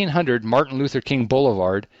 1600 Martin Luther King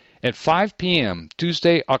Boulevard, at 5 p.m.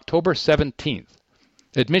 Tuesday, October 17th.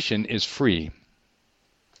 Admission is free.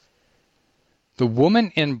 The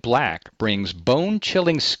Woman in Black brings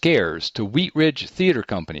bone-chilling scares to Wheat Ridge Theater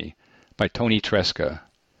Company by Tony Tresca.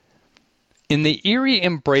 In the eerie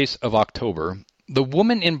embrace of October, The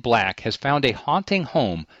Woman in Black has found a haunting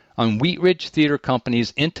home on Wheat Ridge Theater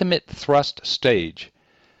Company's intimate thrust stage.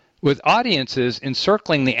 With audiences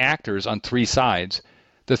encircling the actors on three sides,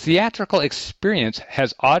 the theatrical experience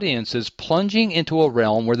has audiences plunging into a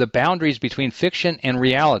realm where the boundaries between fiction and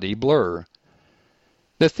reality blur.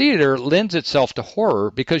 The theater lends itself to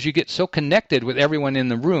horror because you get so connected with everyone in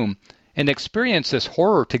the room and experience this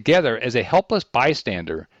horror together as a helpless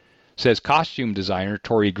bystander, says costume designer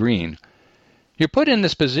Tori Green. You're put in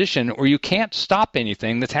this position where you can't stop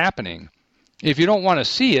anything that's happening. If you don't want to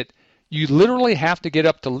see it, you literally have to get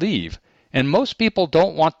up to leave, and most people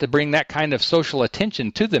don't want to bring that kind of social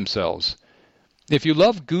attention to themselves. If you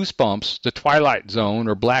love Goosebumps, The Twilight Zone,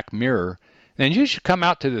 or Black Mirror, then you should come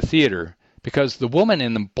out to the theater, because The Woman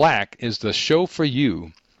in the Black is the show for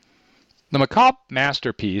you. The macabre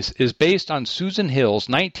masterpiece is based on Susan Hill's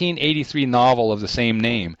 1983 novel of the same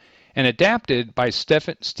name, and adapted by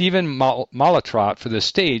Stephen Malatrot for the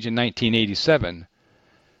stage in 1987.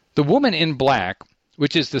 The Woman in Black,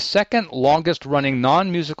 which is the second longest-running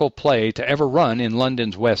non-musical play to ever run in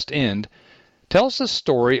London's West End, tells the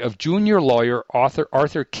story of junior lawyer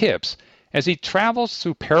Arthur Kipps as he travels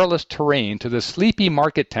through perilous terrain to the sleepy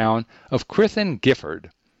market town of Crithen Gifford.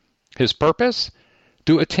 His purpose?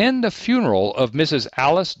 To attend the funeral of Mrs.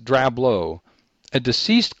 Alice Drablow, a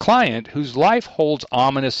deceased client whose life holds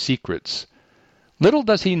ominous secrets. Little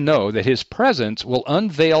does he know that his presence will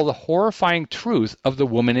unveil the horrifying truth of the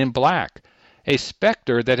Woman in Black, a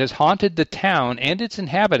specter that has haunted the town and its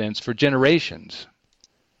inhabitants for generations.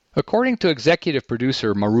 According to executive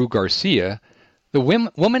producer Maru Garcia, The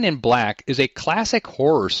Woman in Black is a classic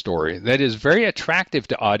horror story that is very attractive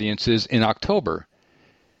to audiences in October.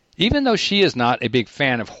 Even though she is not a big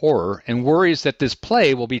fan of horror and worries that this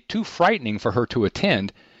play will be too frightening for her to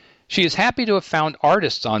attend, she is happy to have found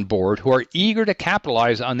artists on board who are eager to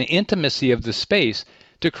capitalize on the intimacy of the space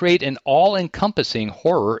to create an all-encompassing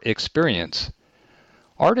horror experience.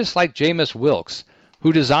 Artists like Jameis Wilkes,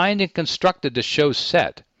 who designed and constructed the show's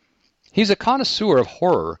set. He's a connoisseur of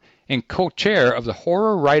horror and co-chair of the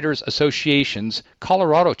Horror Writers Association's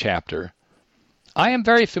Colorado chapter. I am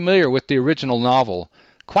very familiar with the original novel,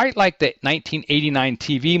 quite like the 1989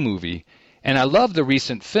 TV movie, and I love the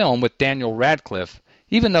recent film with Daniel Radcliffe,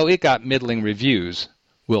 even though it got middling reviews,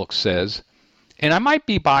 Wilkes says. And I might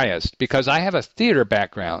be biased because I have a theater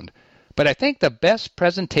background, but I think the best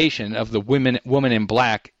presentation of the Woman in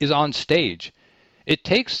Black is on stage. It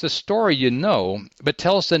takes the story you know, but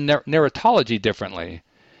tells the narratology differently.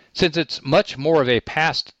 Since it's much more of a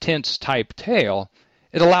past tense type tale,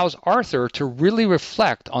 it allows Arthur to really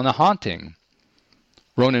reflect on the haunting.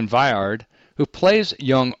 Ronan Viard, who plays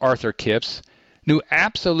young Arthur Kipps, knew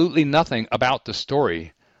absolutely nothing about the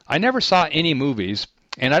story. I never saw any movies,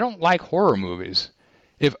 and I don't like horror movies.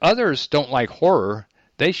 If others don't like horror,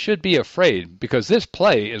 they should be afraid, because this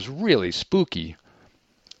play is really spooky.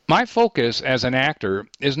 My focus as an actor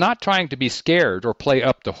is not trying to be scared or play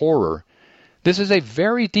up the horror. This is a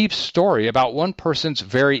very deep story about one person's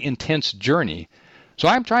very intense journey. So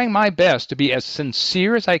I'm trying my best to be as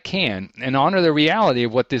sincere as I can and honor the reality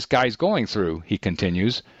of what this guy's going through, he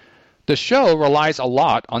continues. The show relies a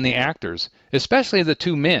lot on the actors, especially the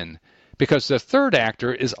two men, because the third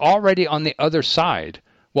actor is already on the other side,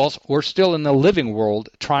 whilst we're still in the living world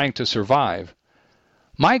trying to survive.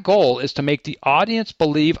 My goal is to make the audience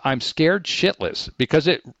believe I'm scared shitless, because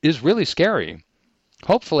it is really scary.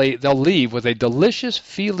 Hopefully, they'll leave with a delicious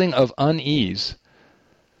feeling of unease.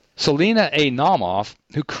 Selena A. Naumoff,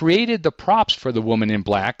 who created the props for The Woman in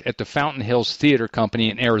Black at the Fountain Hills Theater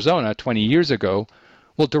Company in Arizona 20 years ago,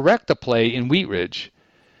 will direct the play in Wheat Ridge.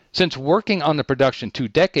 Since working on the production 2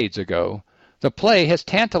 decades ago, the play has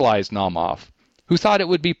tantalized Naumoff, who thought it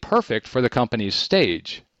would be perfect for the company's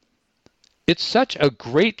stage. It's such a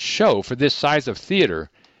great show for this size of theater,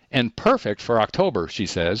 and perfect for October, she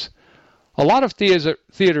says. A lot of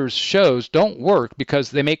theaters' shows don't work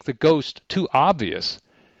because they make the ghost too obvious.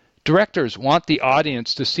 Directors want the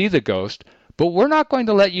audience to see the ghost, but we're not going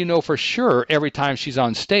to let you know for sure every time she's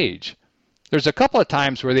on stage. There's a couple of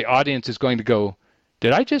times where the audience is going to go,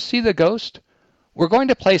 "Did I just see the ghost?" We're going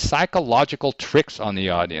to play psychological tricks on the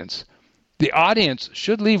audience. The audience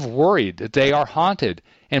should leave worried that they are haunted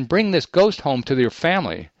and bring this ghost home to their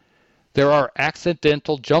family. There are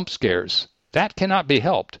accidental jump scares. That cannot be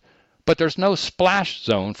helped. But there's no splash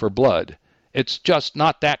zone for blood. It's just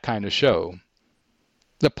not that kind of show.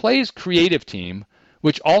 The play's creative team,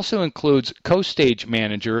 which also includes co-stage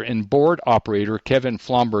manager and board operator Kevin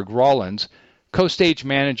Flomberg-Rollins, co-stage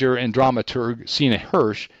manager and dramaturg Sina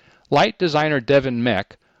Hirsch, light designer Devin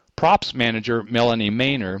Meck, props manager Melanie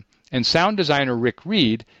Maynor, and sound designer Rick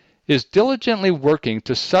Reed, is diligently working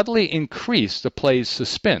to subtly increase the play's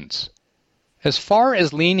suspense. As far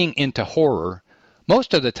as leaning into horror,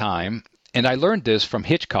 most of the time, and I learned this from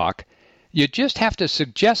Hitchcock, you just have to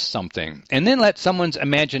suggest something and then let someone's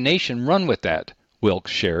imagination run with that,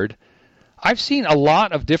 Wilkes shared. I've seen a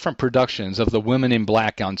lot of different productions of The Women in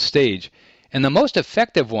Black on stage, and the most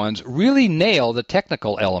effective ones really nail the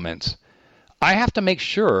technical elements. I have to make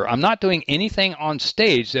sure I'm not doing anything on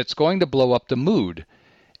stage that's going to blow up the mood.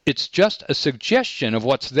 It's just a suggestion of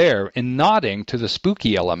what's there and nodding to the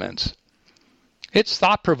spooky elements. It's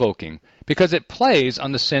thought-provoking because it plays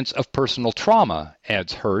on the sense of personal trauma,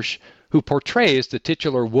 adds Hirsch, who portrays the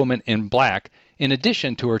titular woman in black in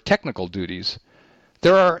addition to her technical duties.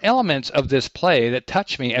 There are elements of this play that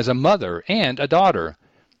touch me as a mother and a daughter.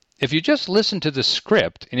 If you just listen to the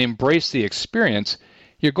script and embrace the experience,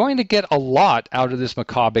 you're going to get a lot out of this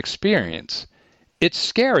macabre experience. It's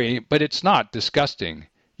scary, but it's not disgusting.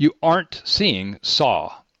 You aren't seeing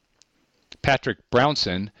Saw. Patrick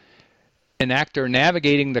Brownson, an actor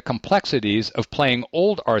navigating the complexities of playing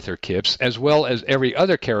old Arthur Kipps as well as every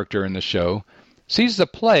other character in the show, sees the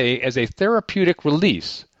play as a therapeutic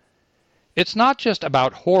release. It's not just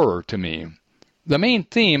about horror to me. The main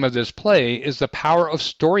theme of this play is the power of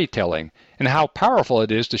storytelling and how powerful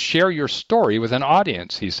it is to share your story with an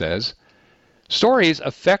audience, he says. Stories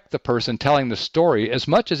affect the person telling the story as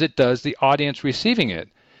much as it does the audience receiving it,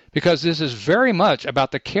 because this is very much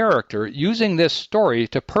about the character using this story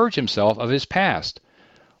to purge himself of his past.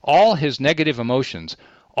 All his negative emotions,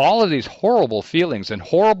 all of these horrible feelings and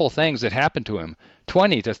horrible things that happened to him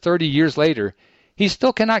 20 to 30 years later, he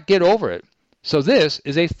still cannot get over it. So this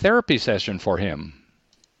is a therapy session for him.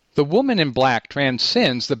 The Woman in Black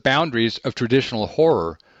transcends the boundaries of traditional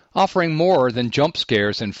horror, offering more than jump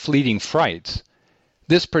scares and fleeting frights.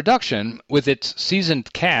 This production, with its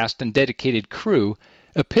seasoned cast and dedicated crew,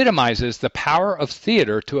 epitomizes the power of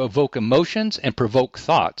theater to evoke emotions and provoke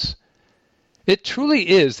thoughts. It truly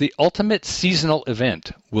is the ultimate seasonal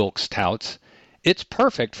event, Wilkes touts. It's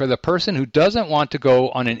perfect for the person who doesn't want to go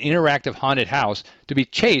on an interactive haunted house to be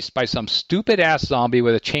chased by some stupid-ass zombie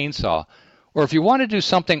with a chainsaw, or if you want to do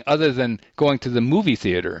something other than going to the movie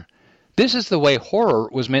theater. This is the way horror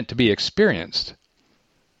was meant to be experienced.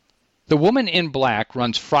 The Woman in Black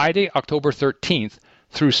runs Friday, October 13th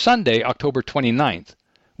through Sunday, October 29th.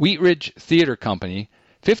 Wheat Ridge Theater Company,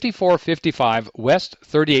 5455 West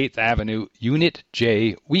 38th Avenue, Unit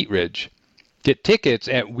J, Wheat Ridge. Get tickets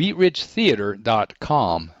at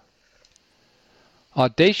wheatridgetheater.com.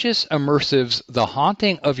 Audacious Immersive's The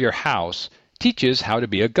Haunting of Your House Teaches How to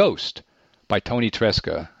Be a Ghost by Tony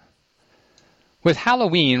Tresca. With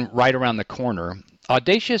Halloween right around the corner,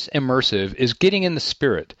 Audacious Immersive is getting in the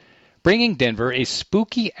spirit, bringing Denver a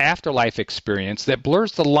spooky afterlife experience that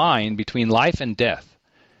blurs the line between life and death.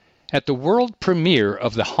 At the world premiere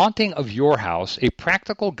of The Haunting of Your House, a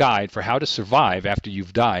practical guide for how to survive after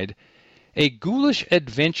you've died, a ghoulish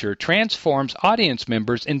adventure transforms audience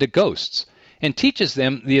members into ghosts and teaches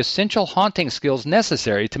them the essential haunting skills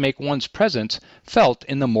necessary to make one's presence felt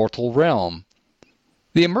in the mortal realm.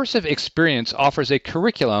 The immersive experience offers a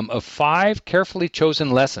curriculum of 5 carefully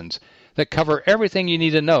chosen lessons that cover everything you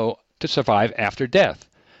need to know to survive after death,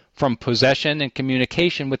 from possession and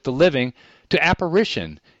communication with the living to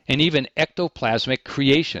apparition and even ectoplasmic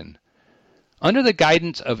creation. Under the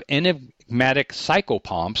guidance of enigmatic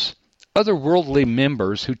psychopomps, otherworldly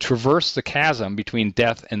members who traverse the chasm between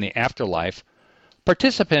death and the afterlife,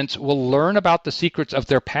 participants will learn about the secrets of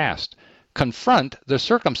their past, confront the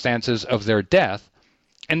circumstances of their death,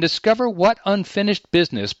 and discover what unfinished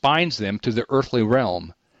business binds them to the earthly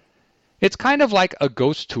realm. It's kind of like a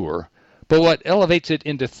ghost tour, but what elevates it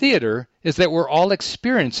into theater is that we're all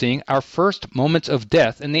experiencing our first moments of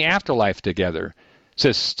death in the afterlife together,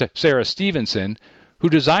 says Sarah Stevenson, who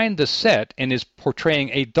designed the set and is portraying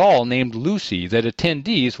a doll named Lucy that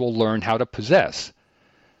attendees will learn how to possess.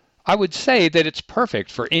 I would say that it's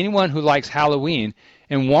perfect for anyone who likes Halloween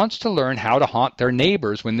and wants to learn how to haunt their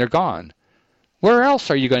neighbors when they're gone. Where else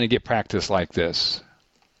are you going to get practice like this?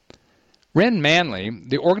 Ren Manley,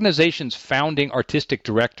 the organization's founding artistic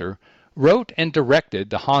director, wrote and directed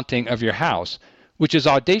The Haunting of Your House, which is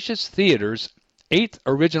Audacious Theater's 8th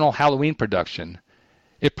original Halloween production.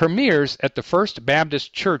 It premieres at the First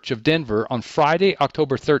Baptist Church of Denver on Friday,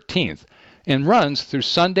 October 13th, and runs through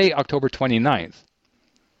Sunday, October 29th.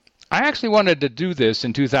 I actually wanted to do this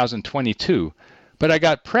in 2022, but I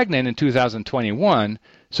got pregnant in 2021,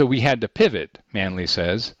 so we had to pivot, Manley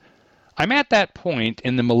says. I'm at that point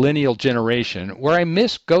in the millennial generation where I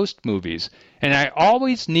miss ghost movies, and I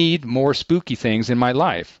always need more spooky things in my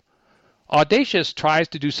life. Audacious tries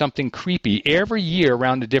to do something creepy every year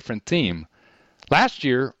around a different theme. Last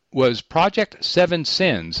year was Project Seven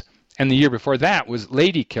Sins, and the year before that was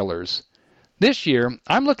Lady Killers. This year,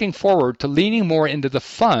 I'm looking forward to leaning more into the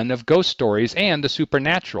fun of ghost stories and the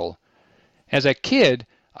supernatural. As a kid,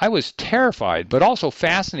 I was terrified, but also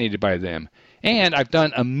fascinated by them, and I've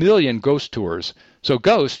done a million ghost tours, so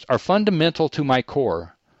ghosts are fundamental to my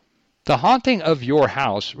core. The Haunting of Your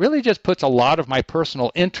House really just puts a lot of my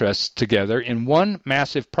personal interests together in one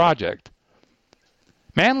massive project.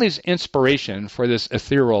 Manley's inspiration for this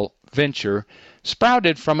ethereal venture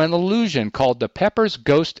sprouted from an illusion called the Pepper's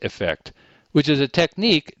Ghost Effect, which is a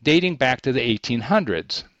technique dating back to the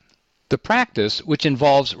 1800s. The practice, which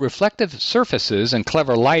involves reflective surfaces and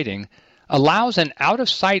clever lighting, allows an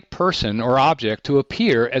out-of-sight person or object to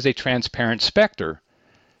appear as a transparent specter.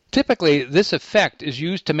 Typically, this effect is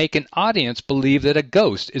used to make an audience believe that a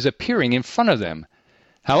ghost is appearing in front of them.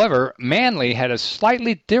 However, Manley had a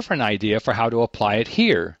slightly different idea for how to apply it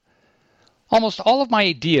here. Almost all of my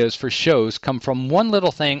ideas for shows come from one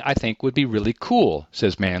little thing I think would be really cool,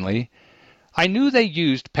 says Manley. I knew they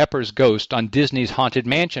used Pepper's Ghost on Disney's Haunted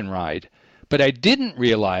Mansion ride, but I didn't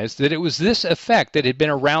realize that it was this effect that had been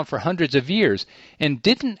around for hundreds of years and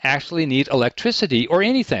didn't actually need electricity or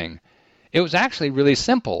anything. It was actually really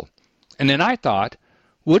simple. And then I thought,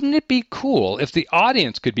 wouldn't it be cool if the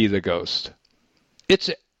audience could be the ghost? It's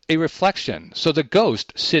a reflection, so the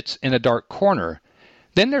ghost sits in a dark corner.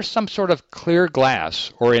 Then there's some sort of clear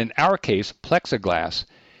glass, or in our case, plexiglass,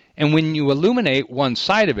 and when you illuminate one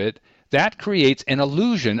side of it, that creates an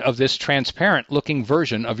illusion of this transparent-looking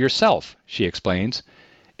version of yourself, she explains.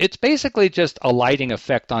 It's basically just a lighting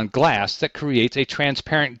effect on glass that creates a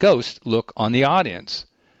transparent ghost look on the audience.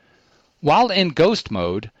 While in ghost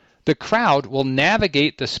mode, the crowd will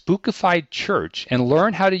navigate the spookified church and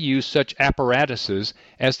learn how to use such apparatuses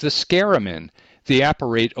as the Scaramin, the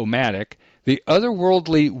Apparate-O-Matic, the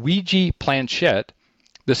otherworldly Ouija planchette,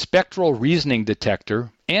 the spectral reasoning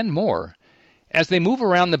detector, and more. As they move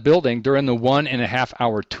around the building during the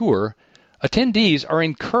 1.5-hour tour, attendees are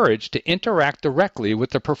encouraged to interact directly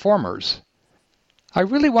with the performers. I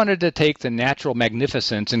really wanted to take the natural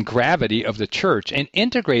magnificence and gravity of the church and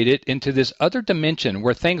integrate it into this other dimension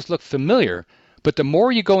where things look familiar, but the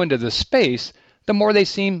more you go into the space, the more they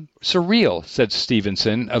seem surreal, said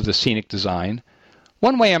Stevenson of the Scenic Design.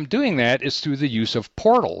 One way I'm doing that is through the use of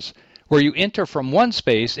portals, where you enter from one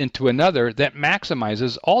space into another that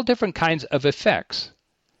maximizes all different kinds of effects.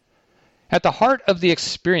 At the heart of the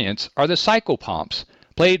experience are the psychopomps,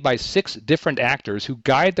 played by 6 different actors who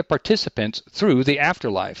guide the participants through the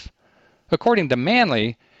afterlife. According to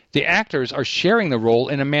Manley, the actors are sharing the role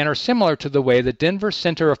in a manner similar to the way the Denver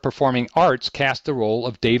Center of Performing Arts cast the role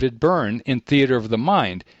of David Byrne in Theater of the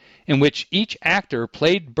Mind, in which each actor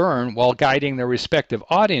played Byrne while guiding their respective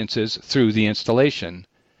audiences through the installation.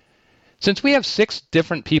 Since we have 6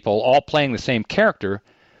 different people all playing the same character,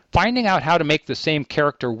 finding out how to make the same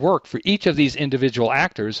character work for each of these individual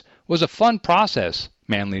actors was a fun process,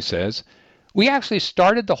 Manley says. We actually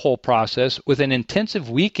started the whole process with an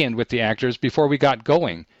intensive weekend with the actors before we got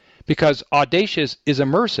going, because Audacious is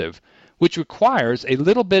immersive, which requires a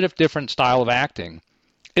little bit of different style of acting.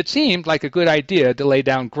 It seemed like a good idea to lay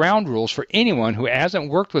down ground rules for anyone who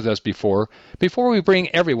hasn't worked with us before we bring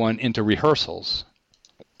everyone into rehearsals.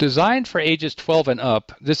 Designed for ages 12 and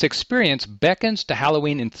up, this experience beckons to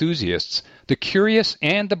Halloween enthusiasts, the curious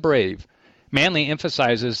and the brave. Manley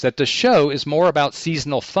emphasizes that the show is more about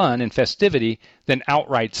seasonal fun and festivity than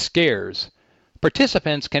outright scares.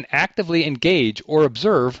 Participants can actively engage or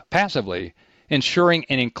observe passively, ensuring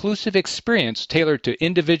an inclusive experience tailored to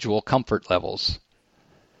individual comfort levels.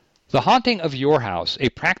 The Haunting of Your House, a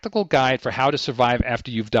practical guide for how to survive after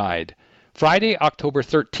you've died. Friday, October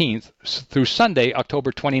 13th through Sunday,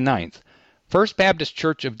 October 29th. First Baptist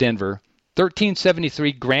Church of Denver,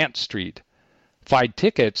 1373 Grant Street. Find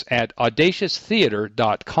tickets at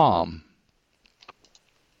audacioustheater.com.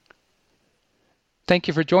 Thank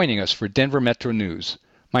you for joining us for Denver Metro News.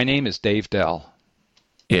 My name is Dave Dell.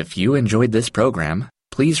 If you enjoyed this program,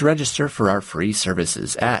 please register for our free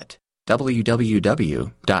services at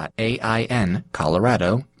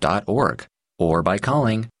www.aincolorado.org or by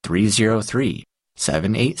calling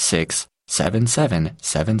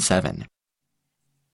 303-786-7777.